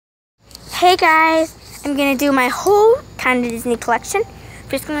Hey guys, I'm gonna do my whole kind of Disney collection.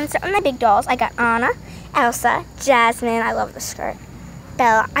 First, I'm gonna start with my big dolls. I got Anna, Elsa, Jasmine, I love the skirt,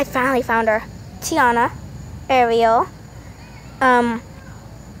 Bella, I finally found her, Tiana, Ariel,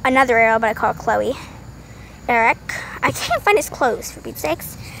 another Ariel, but I call her Chloe, Eric, I can't find his clothes for Pete's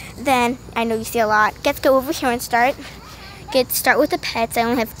sakes. Then, I know you see a lot. Let's go over here and start with the pets. I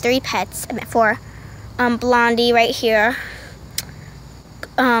only have 3 pets. I meant 4. Blondie right here.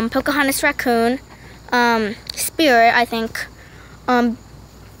 Pocahontas raccoon, Spirit, I think,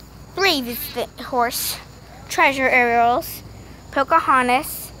 Brave is the horse, Treasure Ariels,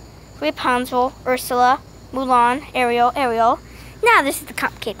 Pocahontas, Rapunzel, Ursula, Mulan, Ariel. Now this is the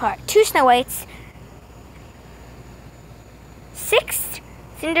complicated part. 2 Snow Whites, 6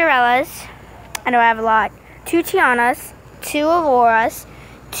 Cinderellas, I know I have a lot, 2 Tianas, 2 Auroras,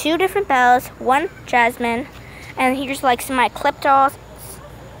 2 different Bellas, 1 Jasmine, and he just likes my clip dolls.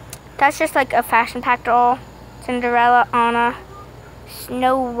 That's just like a fashion pack doll. Cinderella, Anna,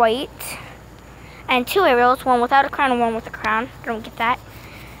 Snow White, and 2 Ariels, 1 without a crown and 1 with a crown. Don't get that.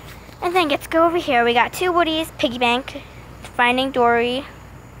 And then let's go over here. We got 2 Woodies, Piggy Bank, Finding Dory,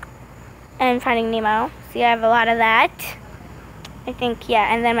 and Finding Nemo. See, I have a lot of that. I think,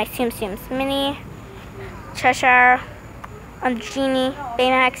 yeah. And then my Tsum Tsums, Minnie, Cheshire, Genie,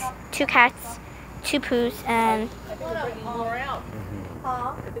 Baymax, 2 cats, 2 Poos, and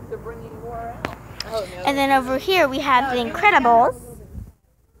and then over here we have the Incredibles.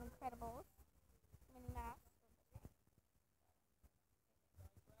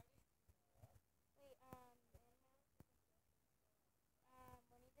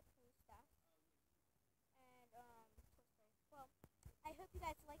 I hope you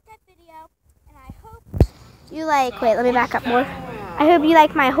guys liked that video, and I hope you wait, let me back up more. I hope you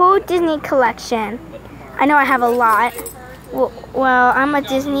like my whole Disney collection. I know I have a lot. Well, I'm a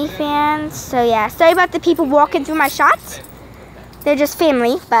Disney fan, so yeah. Sorry about the people walking through my shots. They're just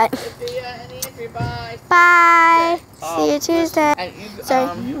family, but bye. See you Tuesday.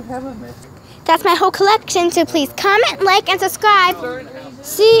 Sorry. That's my whole collection, so please comment, like, and subscribe.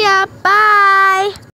 See ya. Bye.